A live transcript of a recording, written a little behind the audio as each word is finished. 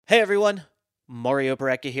Hey everyone, Mario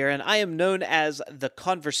Barecka here, and I am known as the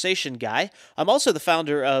Conversation Guy. I'm also the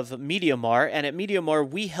founder of MediaMar, and at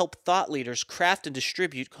MediaMar, we help thought leaders craft and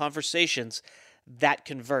distribute conversations that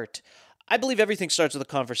convert. I believe everything starts with a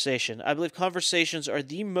conversation. I believe conversations are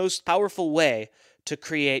the most powerful way to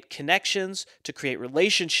create connections, to create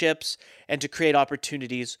relationships, and to create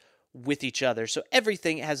opportunities with each other. So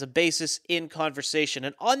everything has a basis in conversation.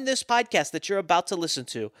 And on this podcast that you're about to listen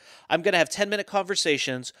to, I'm going to have 10-minute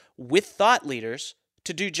conversations with thought leaders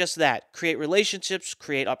to do just that, create relationships,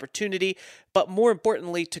 create opportunity, but more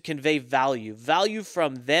importantly, to convey value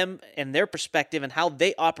from them and their perspective and how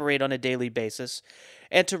they operate on a daily basis,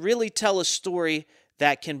 and to really tell a story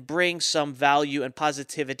that can bring some value and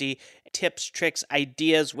positivity, tips, tricks,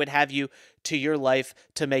 ideas, what have you, to your life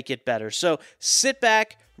to make it better. So sit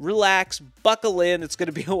back, relax, buckle in. It's going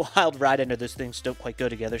to be a wild ride. I know those things don't quite go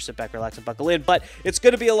together. Sit back, relax, and buckle in. But it's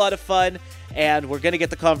going to be a lot of fun, and we're going to get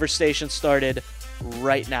the conversation started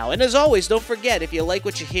right now. And as always, don't forget, if you like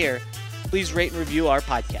what you hear, please rate and review our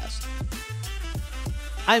podcast.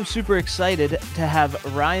 I'm super excited to have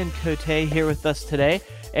Ryan Cote here with us today,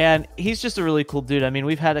 and he's just a really cool dude. I mean,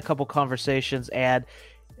 we've had a couple conversations, and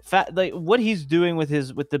what he's doing with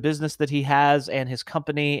the business that he has and his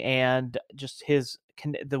company, and just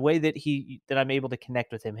the way that I'm able to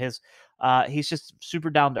connect with him. He's just super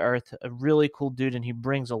down to earth, a really cool dude, and he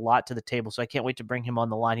brings a lot to the table. So I can't wait to bring him on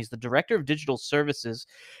the line. He's the director of digital services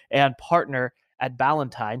and partner at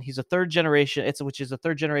Ballantine. He's which is a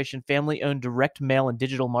third generation family owned direct mail and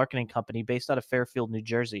digital marketing company based out of Fairfield, New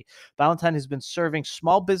Jersey. Ballantine has been serving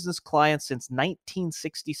small business clients since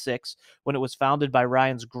 1966, when it was founded by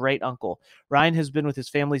Ryan's great uncle. Ryan has been with his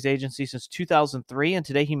family's agency since 2003, and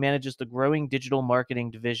today he manages the growing digital marketing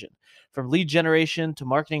division. From lead generation to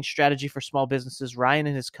marketing strategy for small businesses, Ryan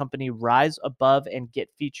and his company rise above the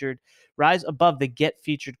get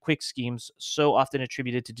featured quick schemes so often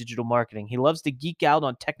attributed to digital marketing. He loves to geek out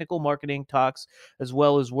on technical marketing talks, as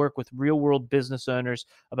well as work with real-world business owners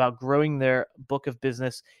about growing their book of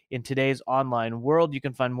business in today's online world. You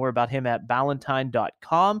can find more about him at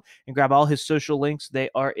ballantine.com and grab all his social links. They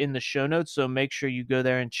are in the show notes, so make sure you go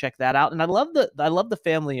there and check that out. And I love the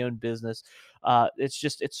family-owned business.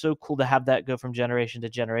 It's so cool to have that go from generation to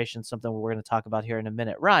generation, something we're going to talk about here in a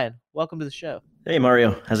minute. Ryan, welcome to the show. Hey,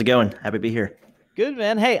 Mario. How's it going? Happy to be here. Good,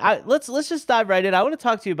 man. Hey, let's just dive right in. I want to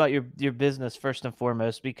talk to you about your business first and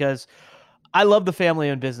foremost, because I love the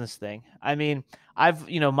family-owned business thing. I mean,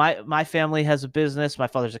 my family has a business. My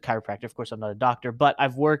father's a chiropractor. Of course, I'm not a doctor, but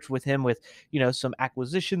I've worked with him with, some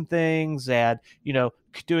acquisition things and,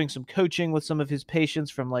 doing some coaching with some of his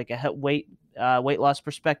patients from like a weight loss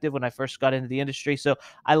perspective when I first got into the industry. So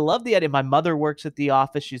I love the idea. My mother works at the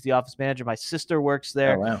office. She's the office manager. My sister works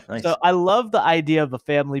there. Oh, wow. Nice. So I love the idea of a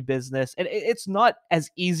family business, and it's not as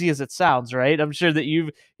easy as it sounds, right? I'm sure that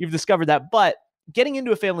you've discovered that, but getting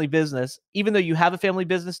into a family business, even though you have a family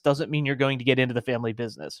business, doesn't mean you're going to get into the family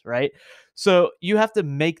business, right? So you have to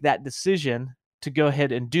make that decision to go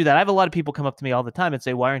ahead and do that. I have a lot of people come up to me all the time and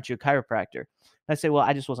say, "Why aren't you a chiropractor?" I say, "Well,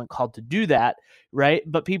 I just wasn't called to do that," right?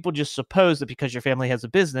 But people just suppose that because your family has a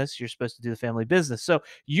business, you're supposed to do the family business. So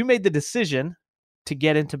you made the decision to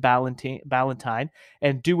get into Ballantine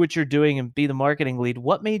and do what you're doing and be the marketing lead.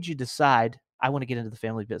 What made you decide, I want to get into the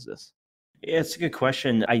family business? Yeah, it's a good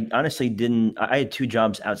question. I honestly didn't. I had two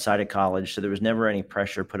jobs outside of college, so there was never any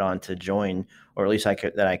pressure put on to join, or at least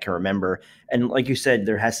that I can remember. And like you said,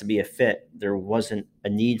 there has to be a fit. There wasn't a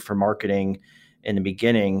need for marketing in the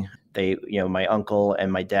beginning. My uncle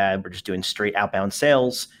and my dad were just doing straight outbound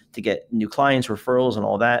sales to get new clients, referrals, and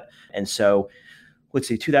all that. And so, let's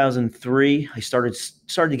see, 2003, I started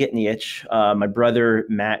to get in the itch. My brother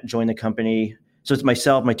Matt joined the company. So it's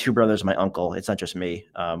myself, my two brothers, and my uncle. It's not just me.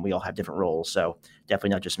 We all have different roles. So definitely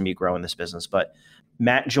not just me growing this business. But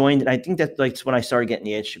Matt joined, and I think that's when I started getting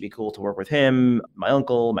the itch. It'd be cool to work with him, my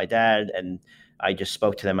uncle, my dad. And I just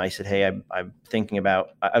spoke to them. I said, "Hey, I'm thinking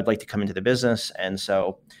about, I'd like to come into the business." And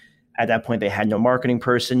so at that point, they had no marketing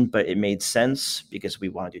person, but it made sense because we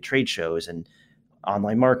want to do trade shows and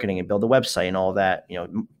online marketing and build a website and all of that,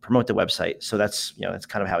 promote the website. So that's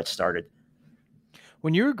kind of how it started.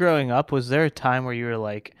 When you were growing up, was there a time where you were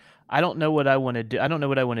like, I don't know what I want to do. I don't know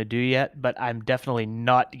what I want to do yet, but I'm definitely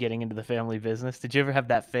not getting into the family business. Did you ever have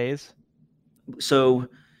that phase? So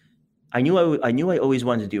I knew I always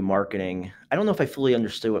wanted to do marketing. I don't know if I fully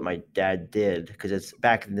understood what my dad did, because it's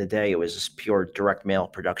back in the day, it was just pure direct mail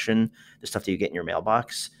production, the stuff that you get in your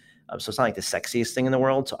mailbox. So it's not like the sexiest thing in the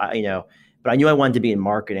world. So but I knew I wanted to be in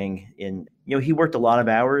marketing. He worked a lot of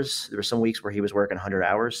hours. There were some weeks where he was working 100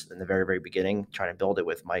 hours in the very, very beginning, trying to build it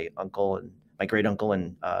with my uncle and my great uncle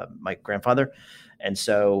and my grandfather. And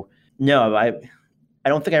so, no, I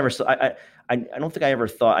don't think I ever saw, I don't think I ever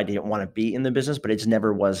thought I didn't want to be in the business, but it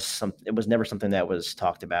was never something that was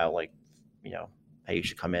talked about like, hey, you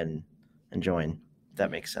should come in and join. If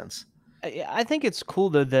that makes sense. I think it's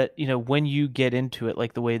cool though that, when you get into it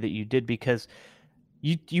like the way that you did, because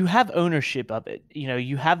you have ownership of it.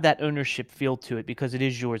 You have that ownership feel to it because it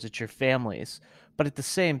is yours, it's your family's. But at the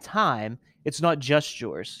same time, it's not just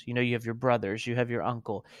yours. You have your brothers, you have your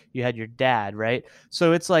uncle, you had your dad, right?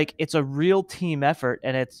 So it's like it's a real team effort,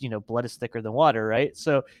 and it's, blood is thicker than water, right?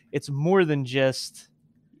 So it's more than just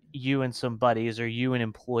you and some buddies or you and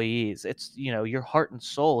employees. It's, your heart and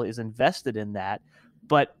soul is invested in that,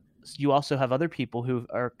 but you also have other people who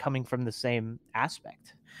are coming from the same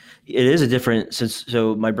aspect. It is a different since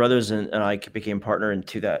so my brothers and I became partners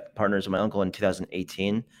with my uncle in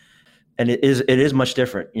 2018. And it is much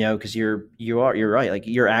different, because you're right. Like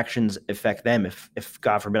your actions affect them. If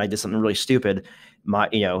God forbid I did something really stupid,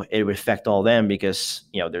 it would affect all them because,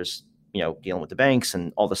 there's, dealing with the banks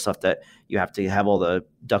and all the stuff that you have to have all the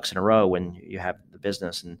ducks in a row when you have the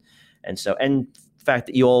business. And the fact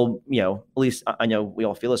that you all, at least I know we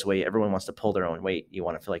all feel this way. Everyone wants to pull their own weight. You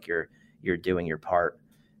want to feel like you're doing your part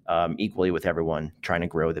equally with everyone trying to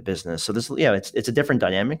grow the business. So it's a different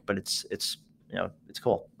dynamic, but it's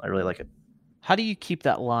cool. I really like it. How do you keep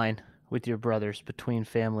that line with your brothers between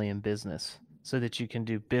family and business so that you can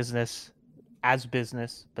do business as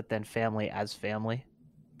business, but then family as family?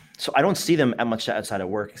 So I don't see them much outside of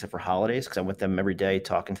work except for holidays because I'm with them every day,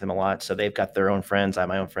 talking to them a lot. So they've got their own friends. I have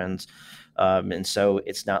my own friends. And so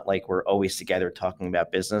it's not like we're always together talking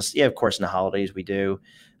about business. Yeah, of course, in the holidays we do.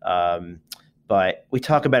 But we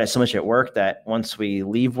talk about it so much at work that once we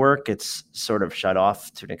leave work, it's sort of shut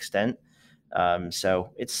off to an extent.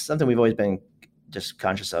 So it's something we've always been just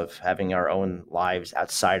conscious of, having our own lives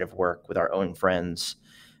outside of work with our own friends.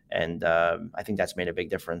 And I think that's made a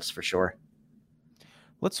big difference for sure.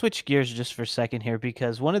 Let's switch gears just for a second here,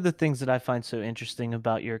 because one of the things that I find so interesting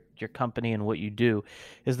about your company and what you do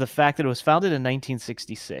is the fact that it was founded in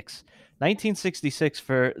 1966. 1966,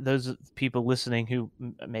 for those people listening who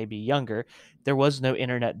may be younger, there was no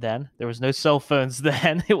internet then. There was no cell phones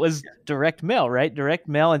then. It was direct mail, right? Direct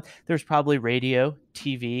mail. And there's probably radio,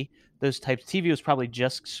 TV, those types. TV was probably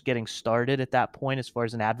just getting started at that point as far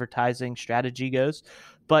as an advertising strategy goes.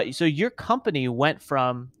 But so your company went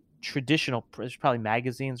from traditional, there's probably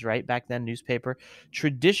magazines, right? Back then, newspaper,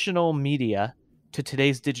 traditional media to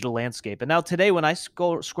today's digital landscape. And now today, when I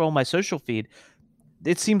scroll my social feed,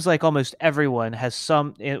 it seems like almost everyone has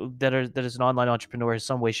that is an online entrepreneur, has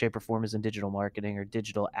some way, shape, or form is in digital marketing or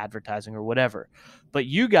digital advertising or whatever. But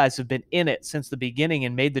you guys have been in it since the beginning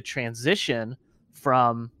and made the transition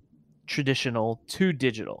from traditional to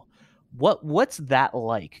digital. What's that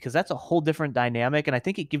like? Because that's a whole different dynamic, and I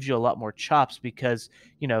think it gives you a lot more chops because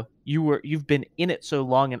you've been in it so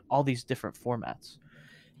long in all these different formats.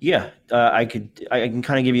 Yeah, I can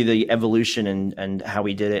kind of give you the evolution and how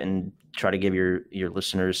we did it, and try to give your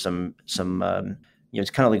listeners some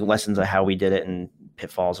it's kind of like lessons of how we did it and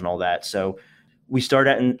pitfalls and all that. So we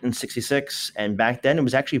started out in 66, and back then it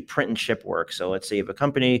was actually print and ship work. So let's say you have a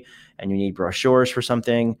company and you need brochures for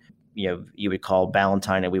something, you would call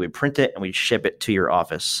Ballantine and we would print it and we'd ship it to your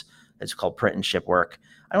office. It's called print and ship work.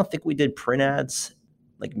 I don't think we did print ads,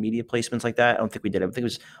 like media placements like that. I don't think we did. I think it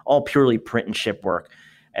was all purely print and ship work.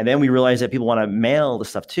 And then we realized that people want to mail the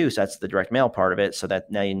stuff too. So that's the direct mail part of it. So that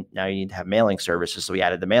now you need to have mailing services. So we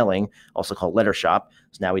added the mailing, also called Letter Shop.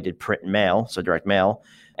 So now we did print and mail, so direct mail.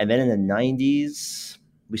 And then in the 90s,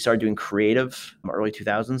 we started doing creative. Early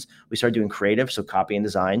 2000s, we started doing creative, so copy and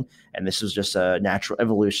design. And this was just a natural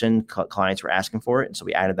evolution. Clients were asking for it. And so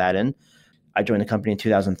we added that in. I joined the company in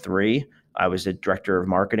 2003. I was the director of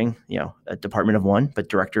marketing, a department of one, but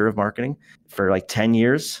director of marketing for like 10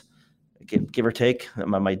 years. Give or take.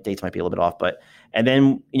 My dates might be a little bit off, and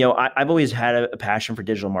then, I've always had a passion for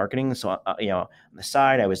digital marketing. So, on the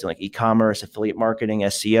side, I was doing like e-commerce, affiliate marketing,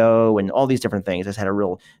 SEO, and all these different things. I just had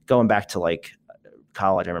going back to like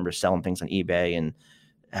college. I remember selling things on eBay and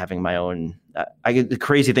having my own, the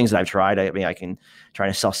crazy things that I've tried. I can try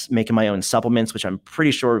to making my own supplements, which I'm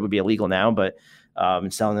pretty sure would be illegal now, but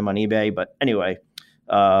selling them on eBay. But anyway,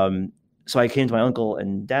 so I came to my uncle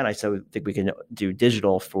and dad. I said, I think we can do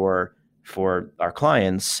digital for our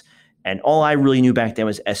clients. And all I really knew back then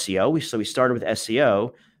was SEO. So we started with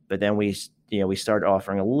SEO, but then we started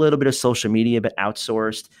offering a little bit of social media, but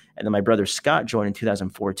outsourced. And then my brother Scott joined in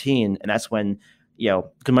 2014. And that's when, because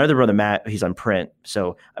my other brother, Matt, he's on print.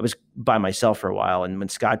 So I was by myself for a while. And when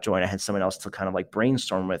Scott joined, I had someone else to kind of like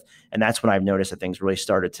brainstorm with. And that's when I've noticed that things really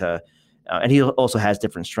started to And he also has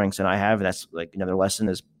different strengths than I have, and that's like another lesson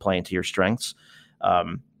is playing to your strengths.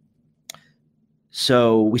 Um,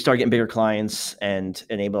 so we started getting bigger clients and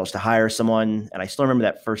enabled us to hire someone. And I still remember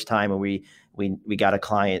that first time when we got a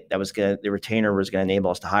client that was the retainer was gonna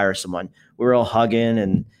enable us to hire someone. We were all hugging,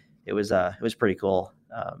 and it was pretty cool.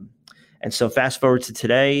 And so fast forward to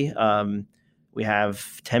today, we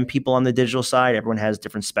have 10 people on the digital side. Everyone has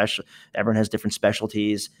different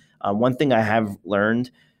specialties. One thing I have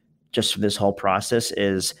learned just from this whole process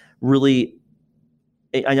is really,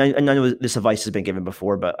 I know this advice has been given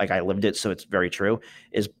before, but like I lived it, so it's very true,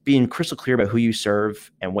 is being crystal clear about who you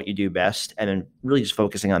serve and what you do best, and then really just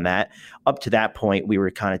focusing on that. Up to that point, we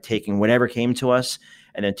were kind of taking whatever came to us.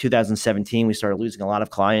 And then 2017, we started losing a lot of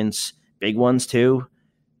clients, big ones too.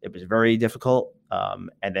 It was very difficult.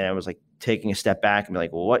 And then I was like taking a step back and be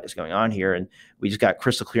like, well, what is going on here? And we just got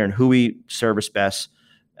crystal clear on who we service best.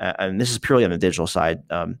 And this is purely on the digital side,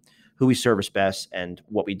 who we service best and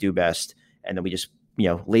what we do best. And then we just,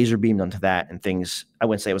 laser beamed onto that, and things, I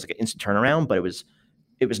wouldn't say it was like an instant turnaround, but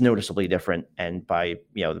it was noticeably different. And by,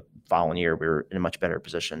 the following year, we were in a much better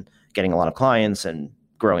position, getting a lot of clients and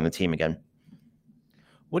growing the team again.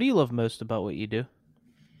 What do you love most about what you do?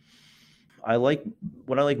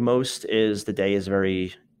 What I like most is the day is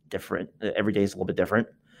very different. Every day is a little bit different.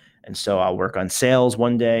 And so I'll work on sales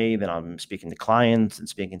one day, then I'm speaking to clients and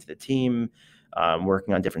speaking to the team,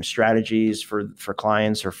 working on different strategies for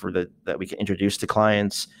clients or that we can introduce to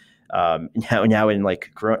clients. Now in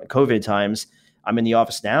like COVID times, I'm in the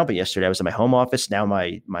office now, but yesterday I was in my home office. Now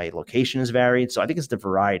my location is varied. So I think it's the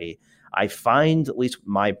variety. I find, at least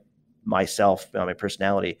myself, my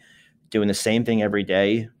personality, doing the same thing every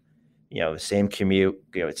day, the same commute,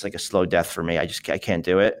 it's like a slow death for me. I can't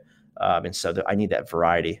do it. And so I need that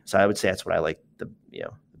variety. So I would say that's what I like the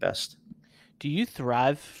best. Do you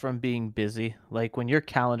thrive from being busy? Like when your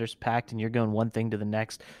calendar's packed and you're going one thing to the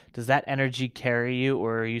next, does that energy carry you,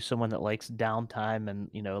 or are you someone that likes downtime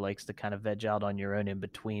and, likes to kind of veg out on your own in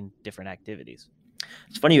between different activities?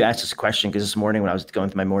 It's funny you asked this question, because this morning when I was going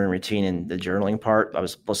through my morning routine and the journaling part, I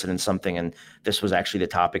was listening to something, and this was actually the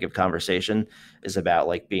topic of conversation, is about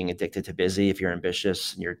like being addicted to busy. If you're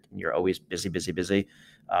ambitious and you're always busy, busy, busy.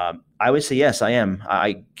 I would say yes, I am.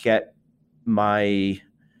 I get my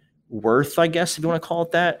worth, I guess, if you want to call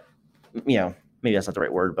it that. Maybe that's not the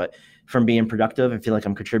right word, but from being productive and feel like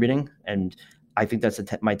I'm contributing. And I think that's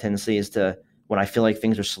my tendency is to, when I feel like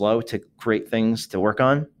things are slow, to create things to work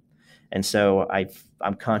on. And so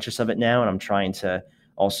I'm conscious of it now, and I'm trying to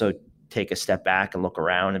also take a step back and look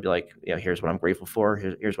around and be like, here's what I'm grateful for.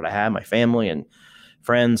 Here's what I have, my family and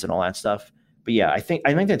friends and all that stuff. But yeah, I think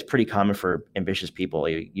that's pretty common for ambitious people.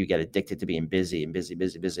 You get addicted to being busy and busy,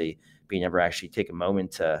 busy, busy, but you never actually take a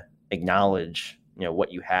moment to acknowledge,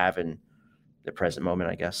 what you have in the present moment,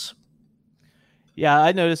 I guess. Yeah,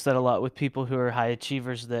 I noticed that a lot with people who are high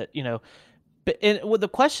achievers that, but with the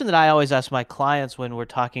question that I always ask my clients when we're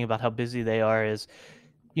talking about how busy they are is,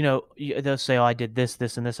 they'll say, "Oh, I did this,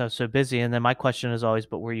 this, and this. I was so busy." And then my question is always,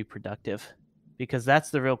 "But were you productive?" Because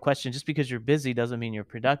that's the real question. Just because you're busy doesn't mean you're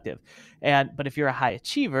productive. But if you're a high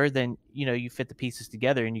achiever, then, you fit the pieces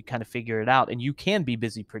together and you kind of figure it out, and you can be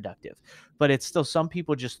busy productive. But it's still, some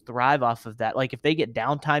people just thrive off of that. Like if they get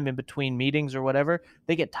downtime in between meetings or whatever,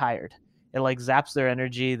 they get tired. It like zaps their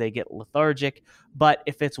energy. They get lethargic. But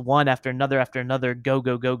if it's one after another, go,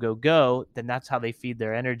 go, go, go, go, then that's how they feed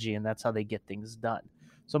their energy and that's how they get things done.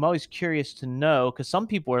 So I'm always curious to know, because some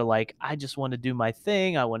people are like, I just want to do my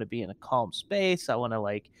thing. I want to be in a calm space. I want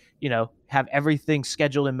to have everything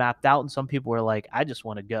scheduled and mapped out. And some people are like, I just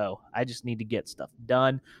want to go. I just need to get stuff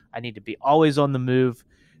done. I need to be always on the move.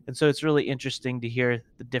 And so it's really interesting to hear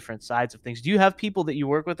the different sides of things. Do you have people that you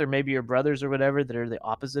work with, or maybe your brothers or whatever, that are the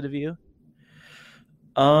opposite of you?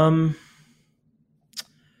 Um,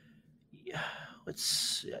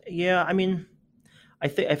 I mean, I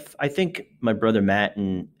think my brother Matt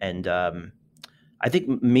and I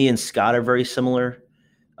think me and Scott are very similar.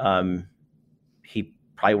 He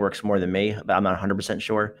probably works more than me, but I'm not 100%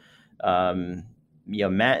 sure.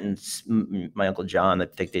 Matt and my uncle John, I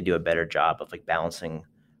think they do a better job of like balancing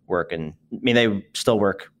work, and I mean they still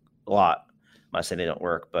work a lot. I'm not saying they don't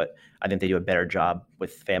work, but I think they do a better job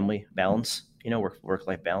with family balance. Work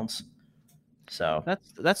life balance. So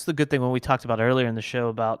That's the good thing when we talked about earlier in the show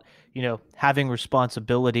about, having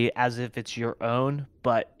responsibility as if it's your own,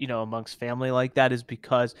 but, amongst family like that, is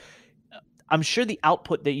because I'm sure the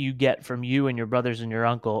output that you get from you and your brothers and your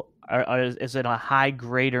uncle is at a high,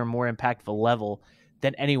 greater, more impactful level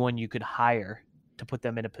than anyone you could hire to put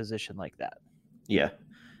them in a position like that. yeah,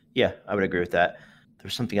 I would agree with that.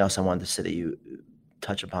 There's something else I wanted to say that you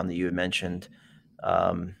touch upon that you had mentioned.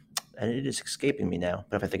 and it is escaping me now.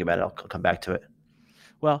 But if I think about it, I'll come back to it.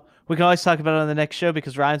 Well, we can always talk about it on the next show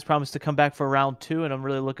because Ryan's promised to come back for round 2, and I'm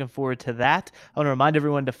really looking forward to that. I want to remind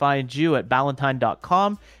everyone to find you at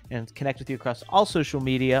ballantine.com and connect with you across all social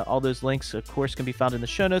media. All those links, of course, can be found in the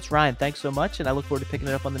show notes. Ryan, thanks so much, and I look forward to picking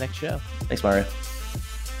it up on the next show. Thanks, Mario.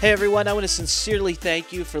 Hey everyone, I want to sincerely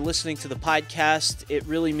thank you for listening to the podcast. It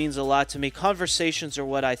really means a lot to me. Conversations are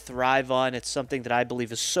what I thrive on. It's something that I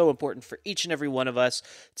believe is so important for each and every one of us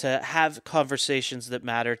to have conversations that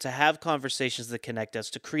matter, to have conversations that connect us,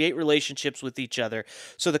 to create relationships with each other.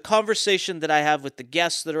 So the conversation that I have with the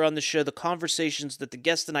guests that are on the show, the conversations that the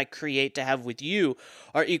guests and I create to have with you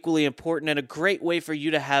are equally important, and a great way for you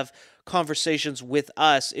to have conversations with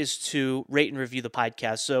us is to rate and review the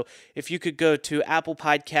podcast. So if you could go to Apple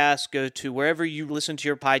Podcasts, go to wherever you listen to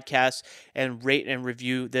your podcasts and rate and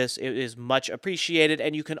review this, it is much appreciated.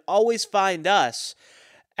 And you can always find us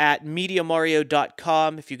at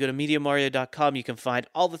MediaMario.com. If you go to MediaMario.com, you can find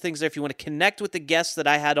all the things there. If you want to connect with the guests that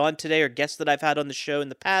I had on today or guests that I've had on the show in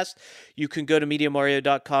the past, you can go to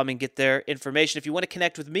MediaMario.com and get their information. If you want to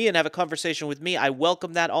connect with me and have a conversation with me, I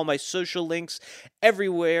welcome that. All my social links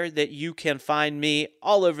everywhere that you can find me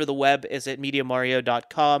all over the web is at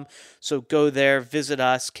MediaMario.com. So go there, visit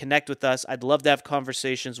us, connect with us. I'd love to have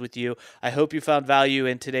conversations with you. I hope you found value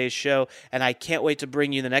in today's show, and I can't wait to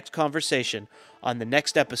bring you the next conversation on the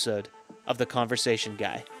next episode of The Conversation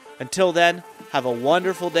Guy. Until then, have a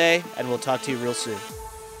wonderful day, and we'll talk to you real soon.